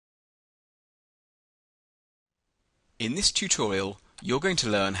In this tutorial, you're going to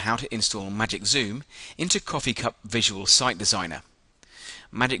learn how to install Magic Zoom into CoffeeCup Visual Site Designer.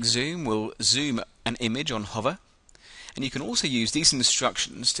 Magic Zoom will zoom an image on hover, and you can also use these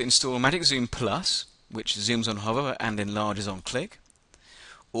instructions to install Magic Zoom Plus, which zooms on hover and enlarges on click,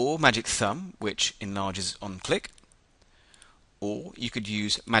 or Magic Thumb, which enlarges on click, or you could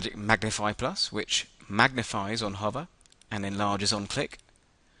use Magic Magnify Plus, which magnifies on hover and enlarges on click,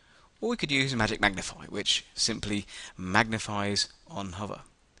 or we could use Magic Magnify, which simply magnifies on hover.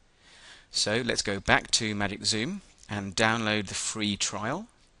 So let's go back to Magic Zoom and download the free trial.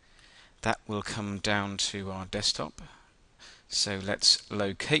 That will come down to our desktop. So let's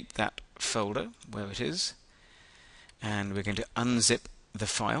locate that folder where it is, and we're going to unzip the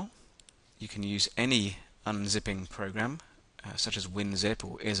file. You can use any unzipping program such as WinZip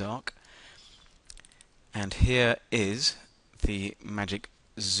or IsArc, and here is the Magic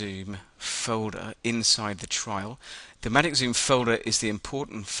Zoom folder inside the trial. The Magic Zoom folder is the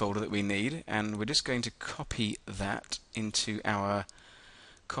important folder that we need, and we're just going to copy that into our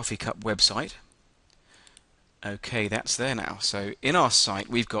CoffeeCup website. Okay, that's there now. So in our site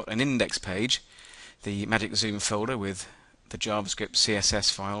we've got an index page, the Magic Zoom folder with the JavaScript,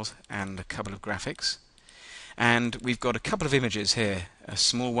 CSS files and a couple of graphics, and we've got a couple of images here, a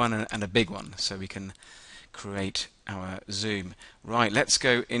small one and a big one, so we can create our zoom. Right, let's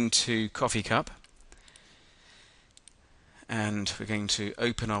go into CoffeeCup, and we're going to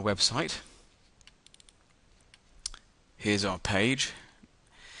open our website. Here's our page.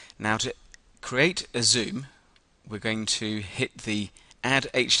 Now to create a zoom, we're going to hit the Add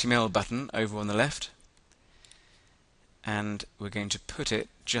HTML button over on the left, and we're going to put it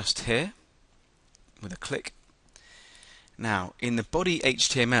just here with a click. Now in the body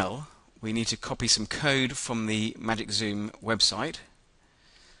HTML we need to copy some code from the Magic Zoom website.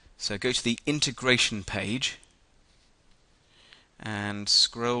 So go to the integration page and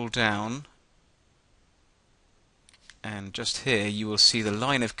scroll down, and just here you will see the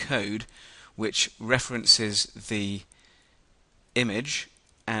line of code which references the image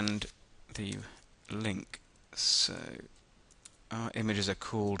and the link. So our images are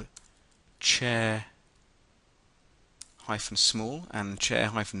called chair-small and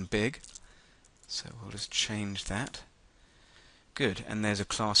chair-big, so we'll just change that. Good, and there's a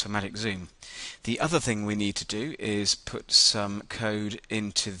class for Magic Zoom. The other thing we need to do is put some code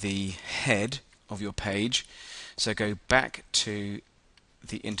into the head of your page. So go back to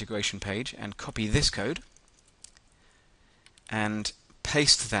the integration page and copy this code and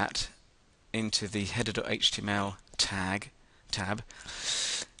paste that into the header.html tab.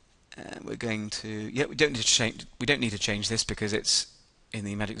 And we're going to, we don't need to change this because it's in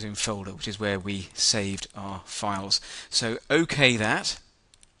the Magic Zoom folder, which is where we saved our files. So OK that,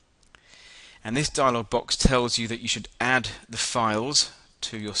 and this dialog box tells you that you should add the files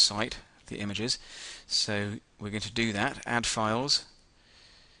to your site, the images. So we're going to do that. Add files.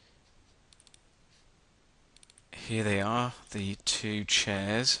 Here they are, the two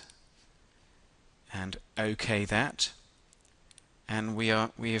chairs, and OK that, and we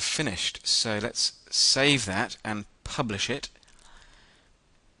have finished. So let's save that and publish it.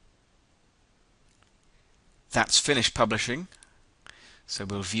 That's finished publishing, so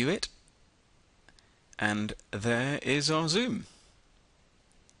we'll view it, and there is our zoom.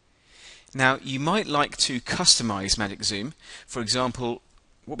 Now you might like to customize Magic Zoom. For example,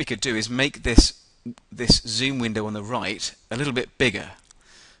 what we could do is make this zoom window on the right a little bit bigger.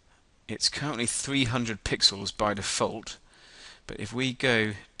 It's currently 300 pixels by default, but if we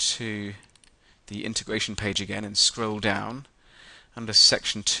go to the integration page again and scroll down under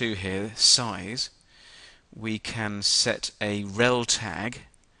section 2 here, size, we can set a rel tag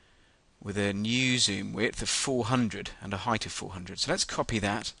with a new zoom width of 400 and a height of 400. So let's copy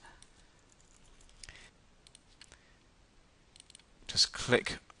that. Just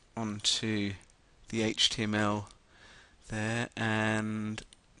click onto the HTML there, and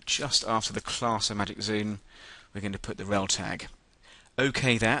just after the class of Magic Zoom we're going to put the rel tag.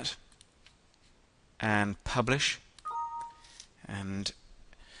 OK that and publish, and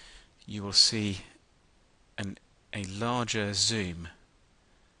you will see a larger zoom.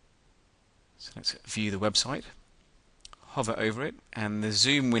 So let's view the website, hover over it, and the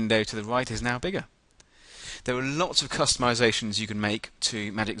zoom window to the right is now bigger. There are lots of customizations you can make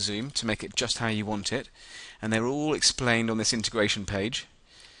to Magic Zoom to make it just how you want it, and they're all explained on this integration page.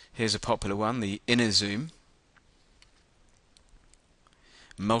 Here's a popular one, the inner zoom.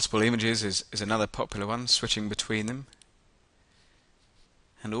 Multiple images is another popular one, switching between them.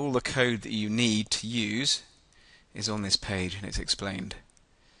 And all the code that you need to use is on this page, and it's explained.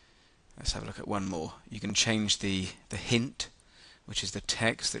 Let's have a look at one more. You can change the hint, which is the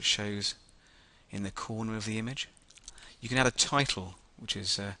text that shows in the corner of the image. You can add a title, which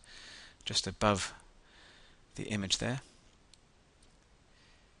is just above the image there.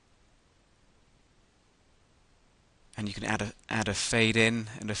 And you can add a fade in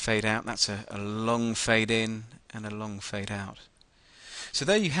and a fade out. That's a long fade in and a long fade out. So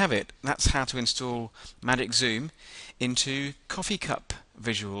there you have it. That's how to install Magic Zoom into CoffeeCup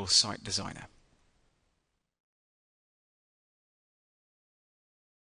Visual Site Designer.